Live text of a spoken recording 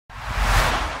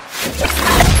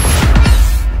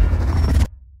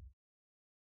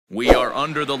We are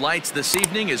under the lights this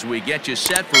evening as we get you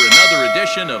set for another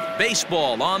edition of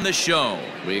Baseball on the Show.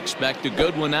 We expect a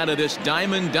good one out of this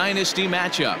Diamond Dynasty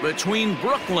matchup between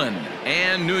Brooklyn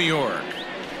and New York.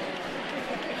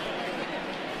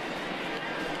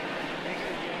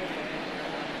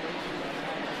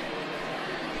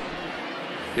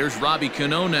 Here's Robbie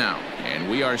Cano now, and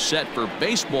we are set for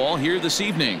baseball here this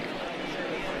evening.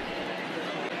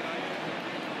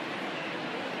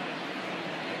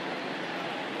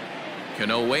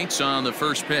 Cano waits on the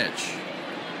first pitch.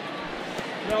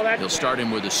 He'll start him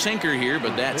with a sinker here,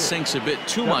 but that sinks a bit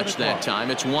too much that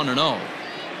time. It's 1-0.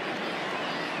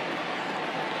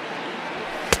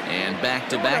 And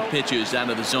back-to-back pitches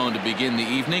out of the zone to begin the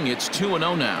evening. It's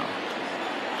 2-0 now.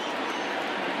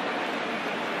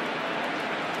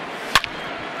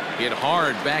 Hit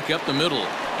hard back up the middle,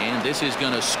 and this is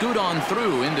going to scoot on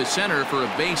through into center for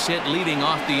a base hit leading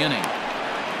off the inning.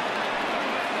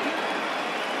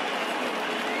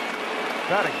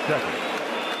 Batting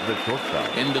second, the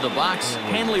shortstop. Into the box,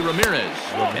 Hanley Ramirez,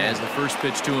 as the first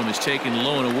pitch to him is taken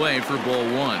low and away for ball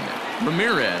one.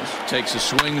 Ramirez takes the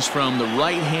swings from the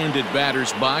right-handed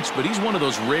batter's box, but he's one of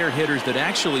those rare hitters that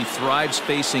actually thrives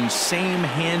facing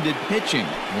same-handed pitching.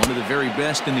 One of the very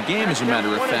best in the game, as a matter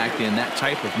of fact, in that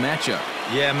type of matchup.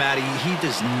 Yeah, Matty, he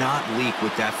does not leak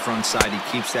with that front side. He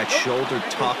keeps that shoulder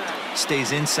tucked,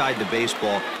 stays inside the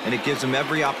baseball, and it gives him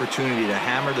every opportunity to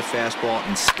hammer the fastball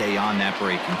and stay on that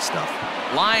breaking stuff.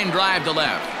 Line drive to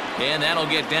left, and that'll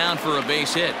get down for a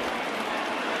base hit.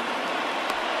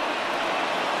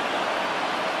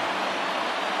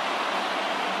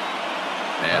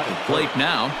 At the plate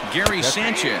now, Gary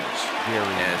Sanchez,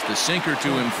 as the sinker to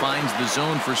him finds the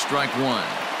zone for strike one.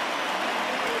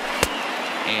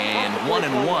 And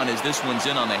 1-1 as this one's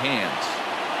in on the hands.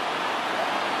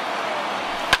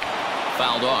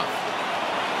 Fouled off.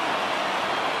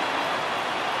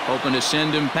 Hoping to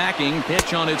send him packing.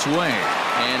 Pitch on its way.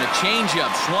 And a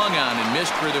changeup swung on and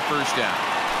missed for the first out.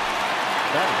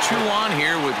 2 on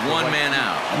here with 1 man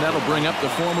out. And that'll bring up the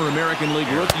former American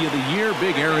League Rookie of the Year,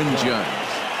 Big Aaron Judge.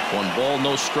 1 ball,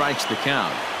 no strikes the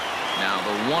count. Now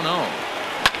the 1-0.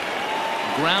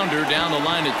 Grounder down the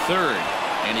line at third.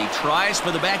 And he tries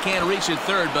for the backhand reach at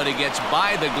third, but he gets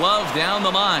by the glove down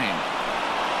the line.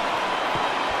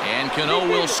 And Cano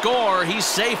will score. He's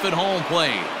safe at home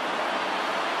plate.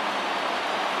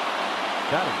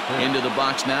 Into the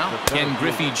box now, Ken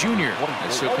Griffey Jr.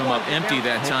 As he'll come up empty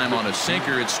that time on a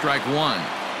sinker. It's strike one.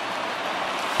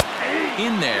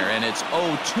 In there, and it's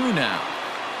 0-2 now.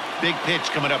 Big pitch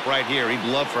coming up right here. He'd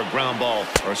love for a ground ball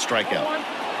or a strikeout.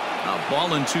 A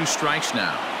ball and 2 strikes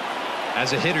now.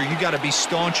 As a hitter, you got to be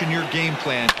staunch in your game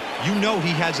plan. You know he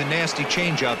has a nasty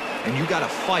changeup, and you got to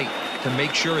fight to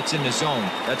make sure it's in the zone.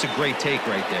 That's a great take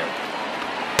right there.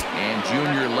 And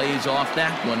Junior lays off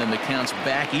that one, and the count's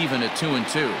back even at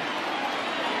 2-2.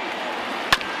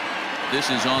 This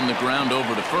is on the ground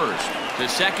over to first. To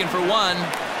second for 1.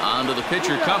 Onto the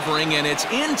pitcher covering, and it's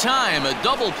in time. A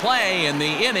double play, and the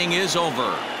inning is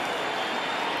over.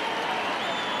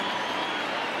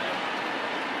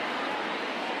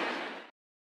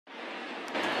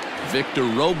 Victor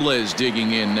Robles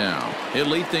digging in now. He'll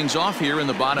lead things off here in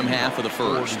the bottom half of the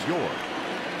first.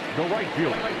 The right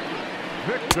fielder,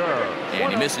 Victor.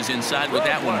 And he misses inside with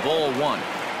that one. Ball 1.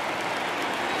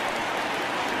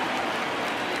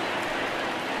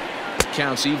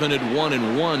 Counts even at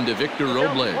 1-1 to Victor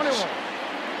Robles.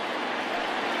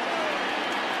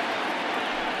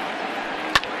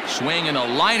 Swing and a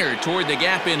liner toward the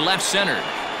gap in left center.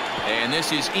 And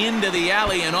this is into the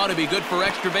alley and ought to be good for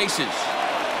extra bases.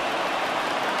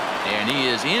 And he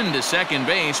is into second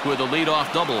base with a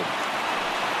leadoff double.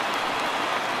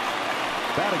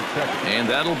 And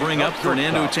that'll bring up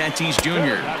Fernando Tatis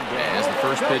Jr. As the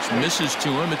first pitch misses to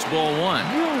him, it's ball 1.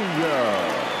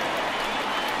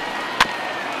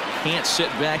 Can't sit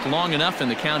back long enough,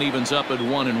 and the count evens up at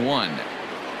 1-1.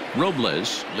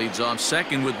 Robles leads off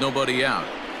second with nobody out.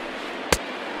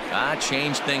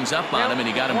 Changed things up on him, and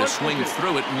he got him to swing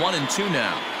through it. 1-2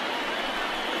 now.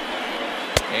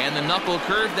 And the knuckle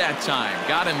curve that time.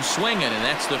 Got him swinging, and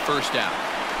that's the first out.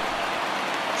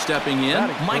 Stepping in,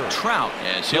 Mike Trout,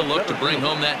 as he'll look to bring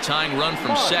home that tying run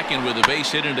from second with a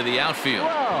base hit into the outfield.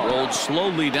 Rolled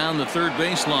slowly down the third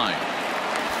baseline.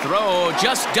 Throw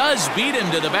just does beat him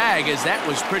to the bag, as that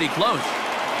was pretty close.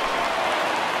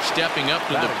 Stepping up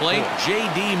to the plate,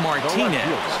 J.D. Martinez,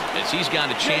 as he's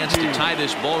got a chance to tie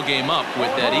this ball game up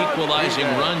with that equalizing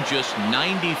run just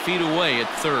 90 feet away at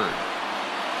third.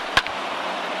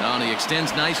 Now he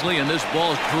extends nicely, and this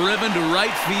ball is driven to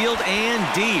right field and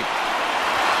deep.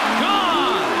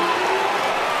 Gone!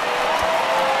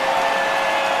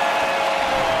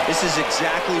 This is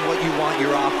exactly what you want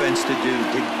your offense to do,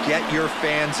 to get your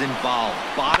fans involved.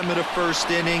 Bottom of the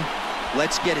first inning,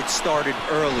 let's get it started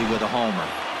early with a homer.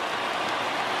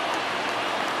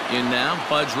 In now,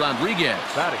 Pudge Rodriguez.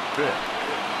 Batting fifth,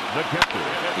 the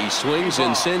catcher. He swings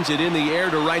and sends it in the air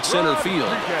to right center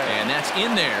field. And that's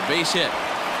in there, base hit.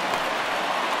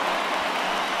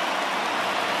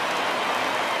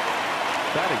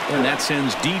 And that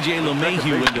sends DJ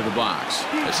LeMahieu into the box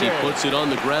as he puts it on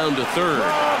the ground to third.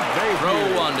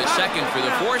 Throw on to second for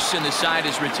the force, and the side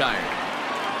is retired.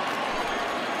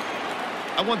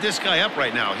 I want this guy up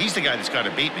right now. He's the guy that's got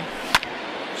to beat me.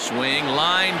 Swing,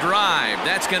 line drive.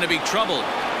 That's going to be trouble.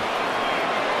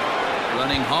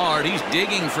 Running hard. He's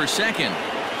digging for second.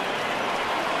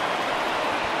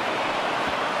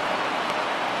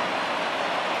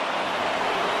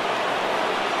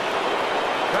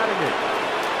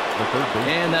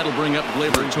 And that'll bring up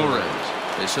Gleyber Torres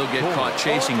as he'll get caught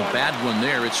chasing a bad one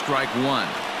there. It's strike one.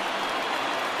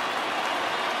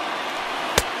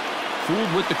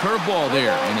 Fooled with the curveball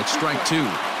there, and it's strike two.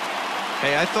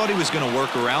 Hey, I thought he was going to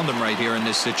work around him right here in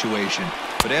this situation.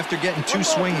 But after getting two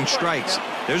swinging strikes,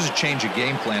 there's a change of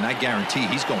game plan. I guarantee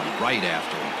he's going right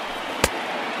after him.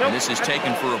 And this is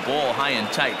taken for a ball high and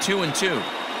tight. 2-2.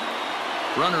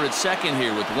 Runner at second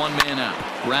here with one man out.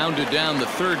 Grounded down the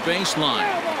third baseline.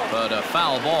 But a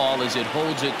foul ball as it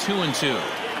holds it 2-2.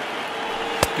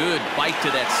 Good bite to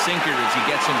that sinker as he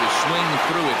gets him to swing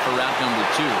through it for out number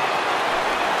two.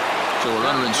 So a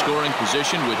runner in scoring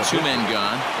position with two men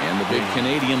gone. And the big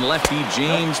Canadian lefty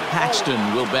James Paxton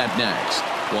will bat next.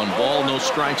 1 ball, no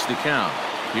strikes to count.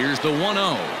 Here's the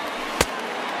 1-0.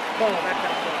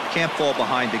 Can't fall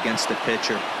behind against the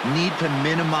pitcher. Need to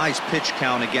minimize pitch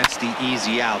count against the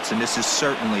easy outs, and this is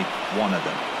certainly one of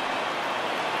them.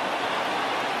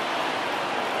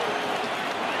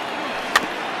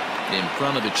 In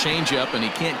front of the changeup, and he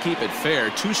can't keep it fair.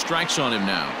 2 strikes on him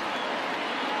now.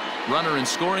 Runner in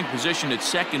scoring position at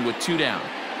second with 2 down.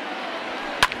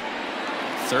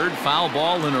 Third foul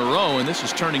ball in a row, and this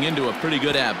is turning into a pretty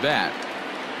good at-bat.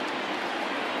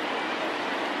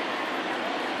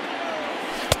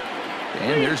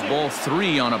 And there's ball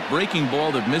 3 on a breaking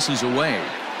ball that misses away.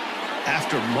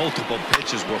 After multiple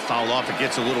pitches were fouled off, it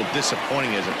gets a little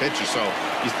disappointing as a pitcher. So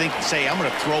you think, say, I'm going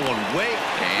to throw one way.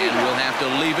 And we'll have to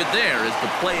leave it there as the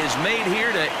play is made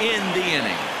here to end the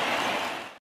inning.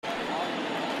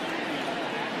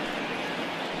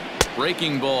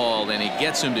 Breaking ball, and he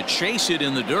gets him to chase it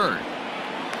in the dirt.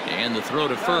 And the throw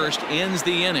to first ends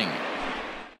the inning.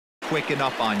 Quicken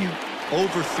up on you.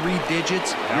 Over 3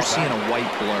 digits, you're seeing a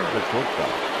white blur.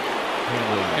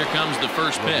 Here comes the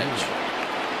first pitch.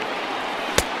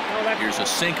 Here's a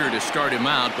sinker to start him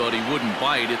out, but he wouldn't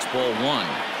bite. It's ball 1.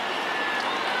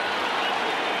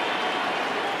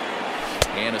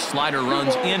 And a slider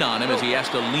runs in on him as he has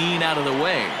to lean out of the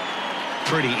way.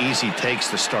 Pretty easy takes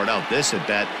to start out this at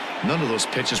bat. None of those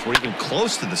pitches were even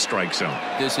close to the strike zone.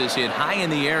 This is hit high in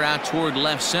the air out toward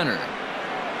left center.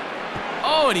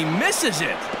 Oh, and he misses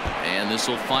it. And this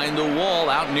will find the wall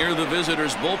out near the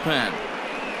visitors' bullpen.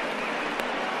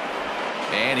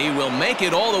 And he will make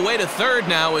it all the way to third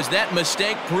now as that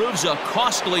mistake proves a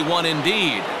costly one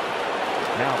indeed.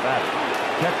 Now batting,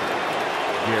 catcher,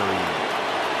 Gary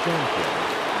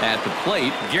Sanchez. At the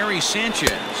plate, Gary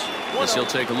Sanchez. As he'll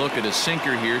take a look at a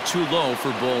sinker here, too low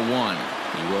for ball 1.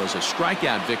 He was a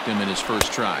strikeout victim in his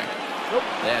first try.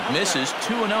 That misses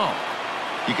 2-0.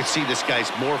 You can see this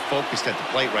guy's more focused at the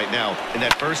plate right now. In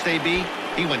that first AB,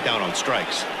 he went down on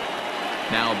strikes.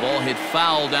 Now a ball hit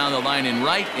foul down the line in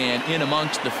right and in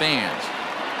amongst the fans.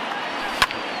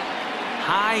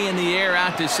 High in the air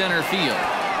out to center field.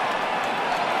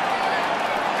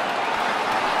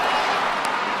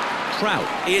 Trout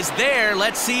is there.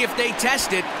 Let's see if they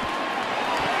test it.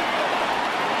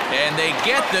 And they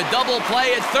get the double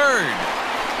play at third.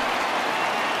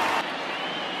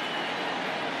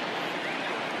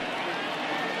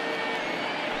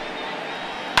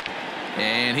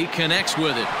 And he connects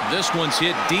with it. This one's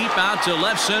hit deep out to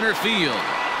left center field.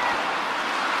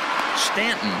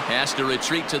 Stanton has to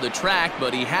retreat to the track,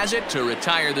 but he has it to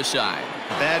retire the side.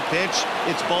 Bad pitch.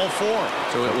 It's ball 4.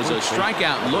 So it was a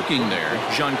strikeout looking there.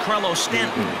 Giancarlo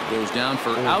Stanton goes down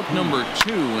for out number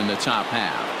 2 in the top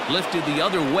half. Lifted the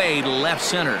other way to left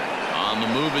center. On the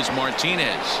move is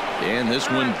Martinez. And this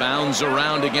one bounds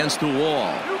around against the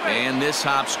wall. And this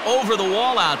hops over the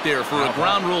wall out there for a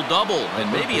ground rule double. And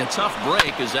maybe a tough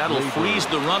break as that'll freeze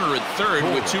the runner at third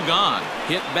with 2 gone.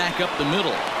 Hit back up the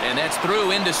middle. And that's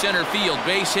through into center field.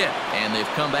 Base hit. And they've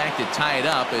come back to tie it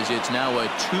up as it's now a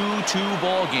 2-2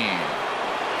 ball game.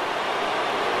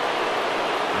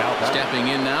 Now Stepping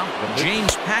in now,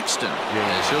 James Paxton,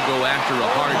 as he'll go after a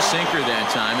hard sinker that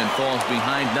time and falls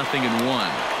behind 0-1.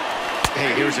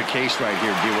 Hey, here's a case right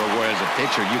here, D-Roy, where as a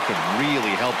pitcher, you could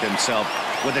really help himself.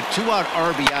 With a 2-out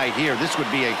RBI here, this would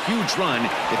be a huge run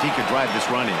if he could drive this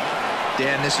run in.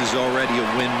 Dan, this is already a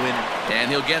win-win. And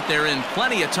he'll get there in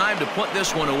plenty of time to put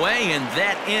this one away, and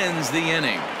that ends the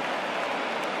inning.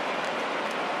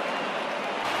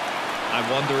 I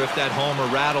wonder if that homer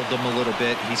rattled him a little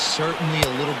bit. He's certainly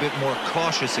a little bit more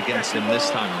cautious against him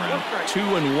this time around.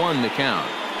 2-1 the count.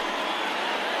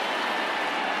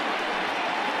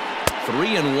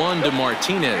 3-1 to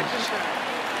Martinez.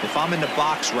 If I'm in the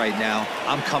box right now,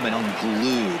 I'm coming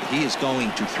unglued. He is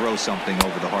going to throw something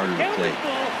over the heart of the plate.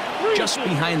 Just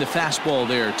behind the fastball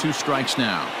there. 2 strikes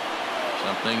now.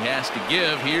 Something has to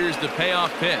give. Here's the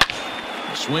payoff pitch.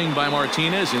 A swing by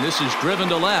Martinez, and this is driven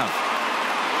to left.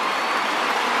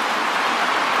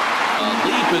 A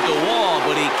leap at the wall,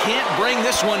 but he can't bring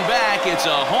this one back. It's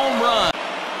a home run.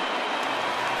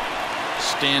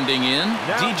 Standing in,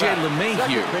 DJ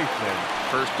LeMahieu.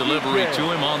 First delivery to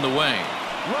him on the way.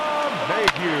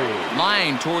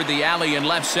 Line toward the alley in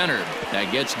left center.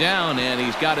 That gets down, and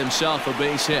he's got himself a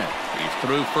base hit. He's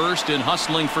through first and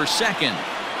hustling for second.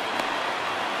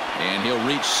 And he'll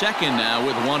reach second now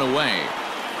with 1 away.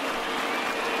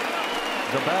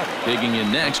 Digging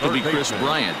in next will be Chris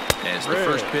Bryant, as the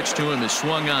first pitch to him is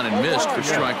swung on and missed for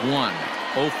strike 1.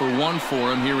 0 for 1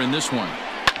 for him here in this one.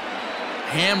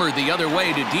 Hammered the other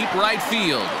way to deep right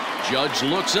field. Judge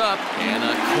looks up, and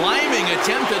a climbing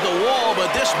attempt at the wall,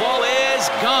 but this ball is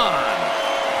gone.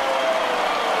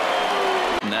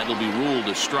 And that'll be ruled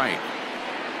a strike.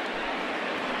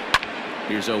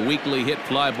 Here's a weakly hit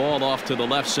fly ball off to the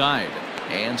left side.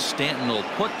 And Stanton will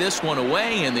put this one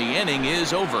away, and the inning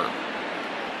is over.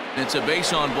 It's a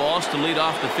base on balls to lead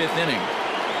off the 5th inning.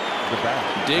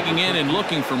 Digging in and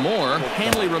looking for more,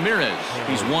 Hanley Ramirez.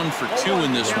 He's 1 for 2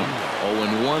 in this one.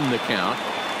 0-1 the count.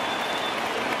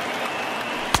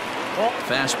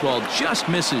 Fastball just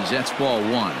misses. That's ball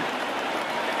 1.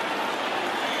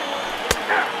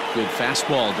 Good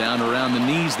fastball down around the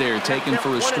knees there, taken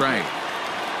for a strike.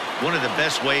 One of the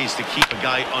best ways to keep a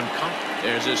guy uncomfortable.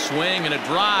 There's a swing and a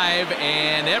drive,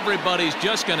 and everybody's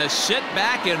just going to sit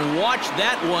back and watch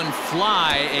that one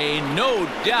fly. A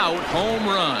no-doubt home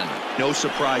run. No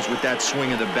surprise with that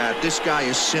swing of the bat. This guy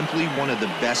is simply one of the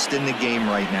best in the game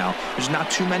right now. There's not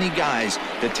too many guys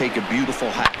that take a beautiful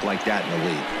hack like that in the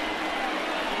league.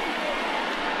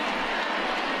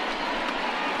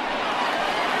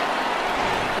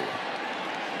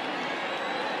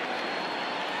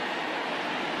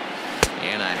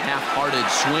 And a half-hearted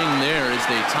swing there as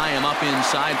they tie him up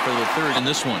inside for the 3rd in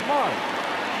this one.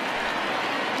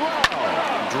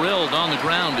 Drilled on the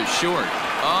ground to short.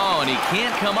 Oh, and he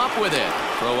can't come up with it.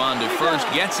 Throw on to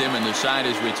first gets him, and the side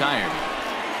is retired.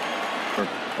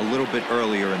 A little bit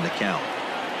earlier in the count.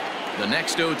 The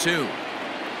next 0-2.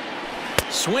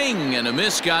 Swing and a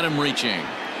miss got him reaching.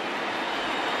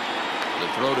 The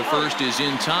throw to first is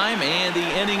in time, and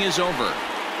the inning is over.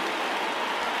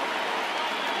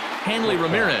 Hanley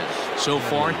Ramirez, so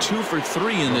far 2 for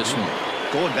 3 in this one.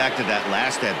 Going back to that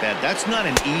last at-bat, that's not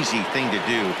an easy thing to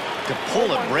do, to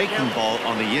pull a breaking ball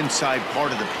on the inside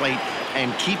part of the plate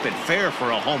and keep it fair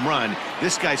for a home run.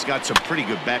 This guy's got some pretty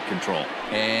good bat control.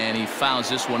 And he fouls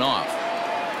this one off.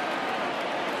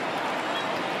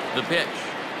 The pitch.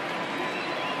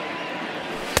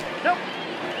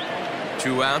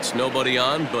 2 outs, nobody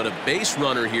on, but a base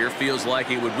runner here feels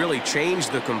like it would really change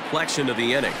the complexion of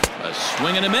the inning. A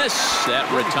swing and a miss. That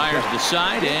retires the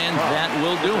side, and that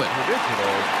will do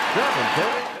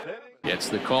it. Gets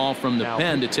the call from the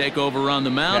pen to take over on the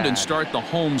mound and start the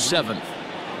home 7th.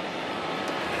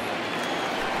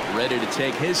 Ready to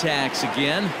take his hacks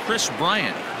again, Chris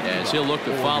Bryant, as he'll look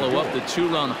to follow up the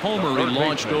 2-run homer he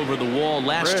launched over the wall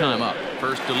last time up.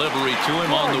 First delivery to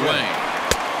him on the way.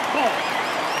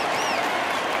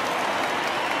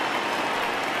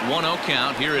 1-0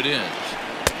 count. Here it is.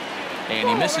 And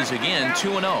he misses again.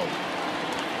 2-0.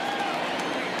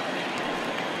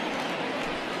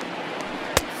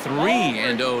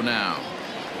 3-0 now.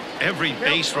 Every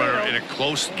base runner in a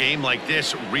close game like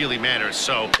this really matters,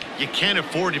 so you can't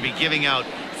afford to be giving out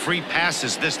free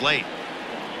passes this late.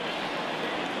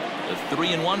 The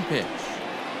 3-1 pitch.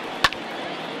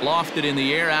 Lofted in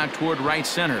the air out toward right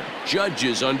center. Judge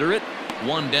is under it.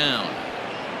 1 down.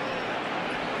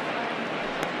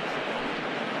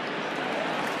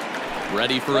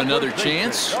 Ready for another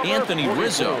chance? Anthony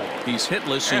Rizzo. He's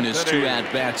hitless in his 2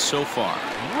 at-bats so far.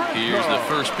 Here's the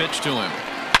first pitch to him.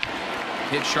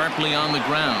 Hit sharply on the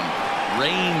ground.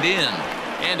 Reined in.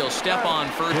 And he'll step on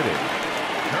first.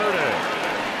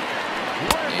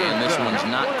 And this one's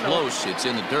not close. It's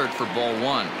in the dirt for ball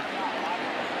one.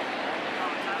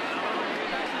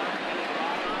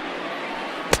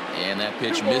 And that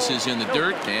pitch misses in the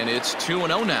dirt, and it's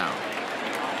 2-0 now.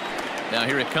 Now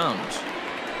here it comes.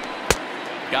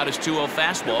 Got his 2-0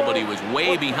 fastball, but he was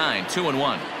way behind.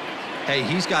 2-1. Hey,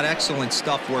 he's got excellent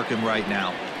stuff working right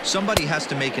now. Somebody has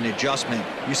to make an adjustment.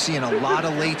 You're seeing a lot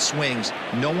of late swings.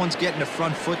 No one's getting the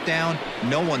front foot down.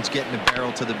 No one's getting the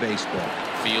barrel to the baseball.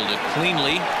 Fielded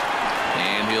cleanly,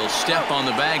 and he'll step on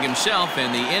the bag himself,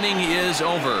 and the inning is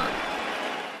over.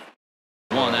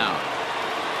 1 out.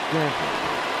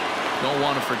 Don't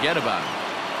want to forget about him.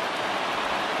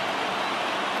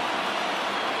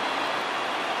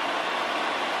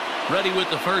 Ready with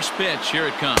the first pitch. Here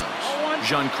it comes.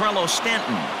 Giancarlo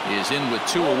Stanton is in with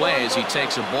 2 away as he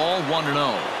takes a ball. 1-0.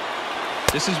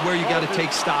 This is where you got to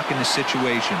take stock in the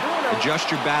situation. Adjust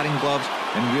your batting gloves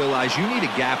and realize you need a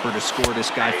gapper to score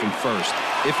this guy from first.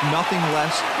 If nothing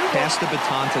less, pass the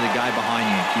baton to the guy behind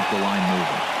you and keep the line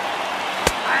moving.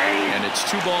 And it's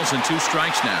 2 balls and 2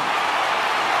 strikes now.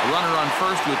 A runner on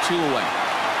first with 2 away.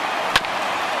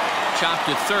 Chopped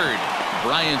to third.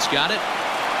 Bryant's got it.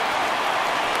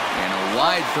 And a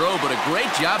wide throw, but a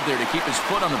great job there to keep his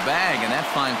foot on the bag, and that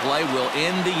fine play will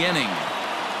end the inning.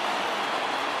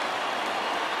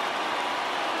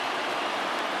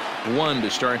 1 to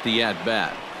start the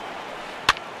at-bat.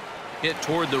 Hit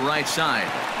toward the right side.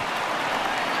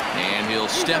 And he'll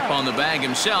step on the bag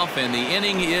himself, and the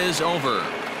inning is over.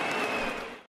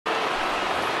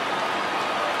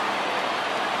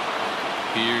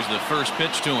 Here's the first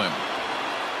pitch to him.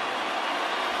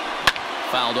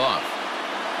 Fouled off.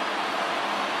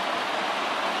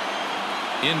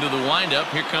 Into the windup.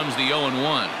 Here comes the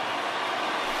 0-1.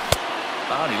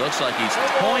 Oh, he looks like he's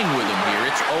toying with him here.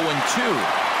 It's 0-2.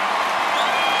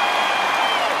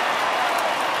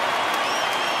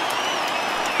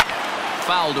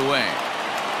 Fouled away.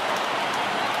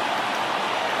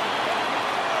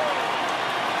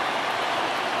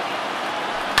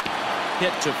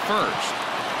 Hit to first.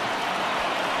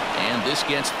 And this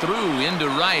gets through into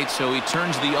right, so he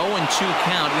turns the 0-2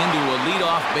 count into a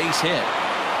leadoff base hit.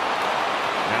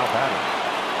 Now batting,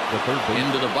 the third baseman.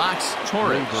 Into the box,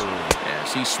 Torres.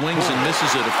 As he swings and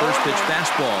misses at a first pitch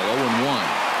fastball. 0-1.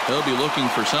 He'll be looking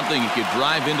for something he could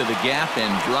drive into the gap and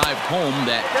drive home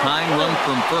that tying run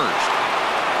from first.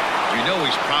 You know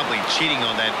he's probably cheating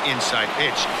on that inside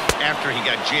pitch after he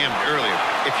got jammed earlier.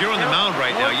 If you're on the mound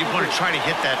right now, you want to try to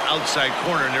hit that outside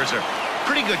corner, and there's a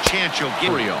pretty good chance you'll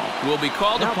get it. Will be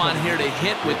called upon here to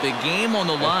hit with the game on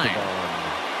the line.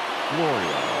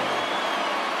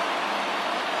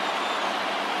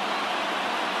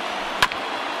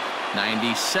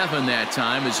 97 that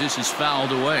time as this is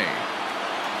fouled away.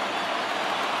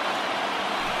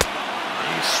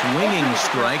 A swinging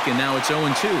strike, and now it's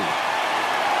 0-2.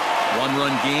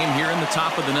 1-run game here in the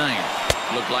top of the 9th.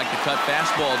 Looked like the cut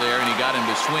fastball there, and he got him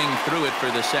to swing through it for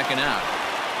the second out.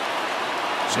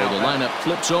 So the lineup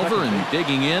flips over, and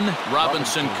digging in,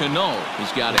 Robinson Cano has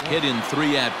got a hit in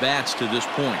 3 at-bats to this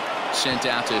point. Sent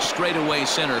out to straightaway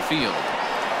center field.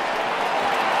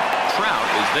 Trout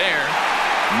is there.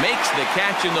 Makes the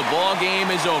catch, and the ball game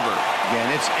is over.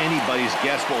 Again, it's anybody's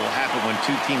guess what will happen when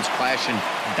 2 teams clash in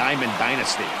Diamond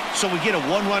Dynasty. So we get a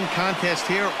 1-run contest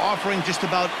here, offering just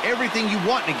about everything you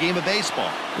want in a game of baseball.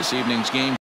 This evening's game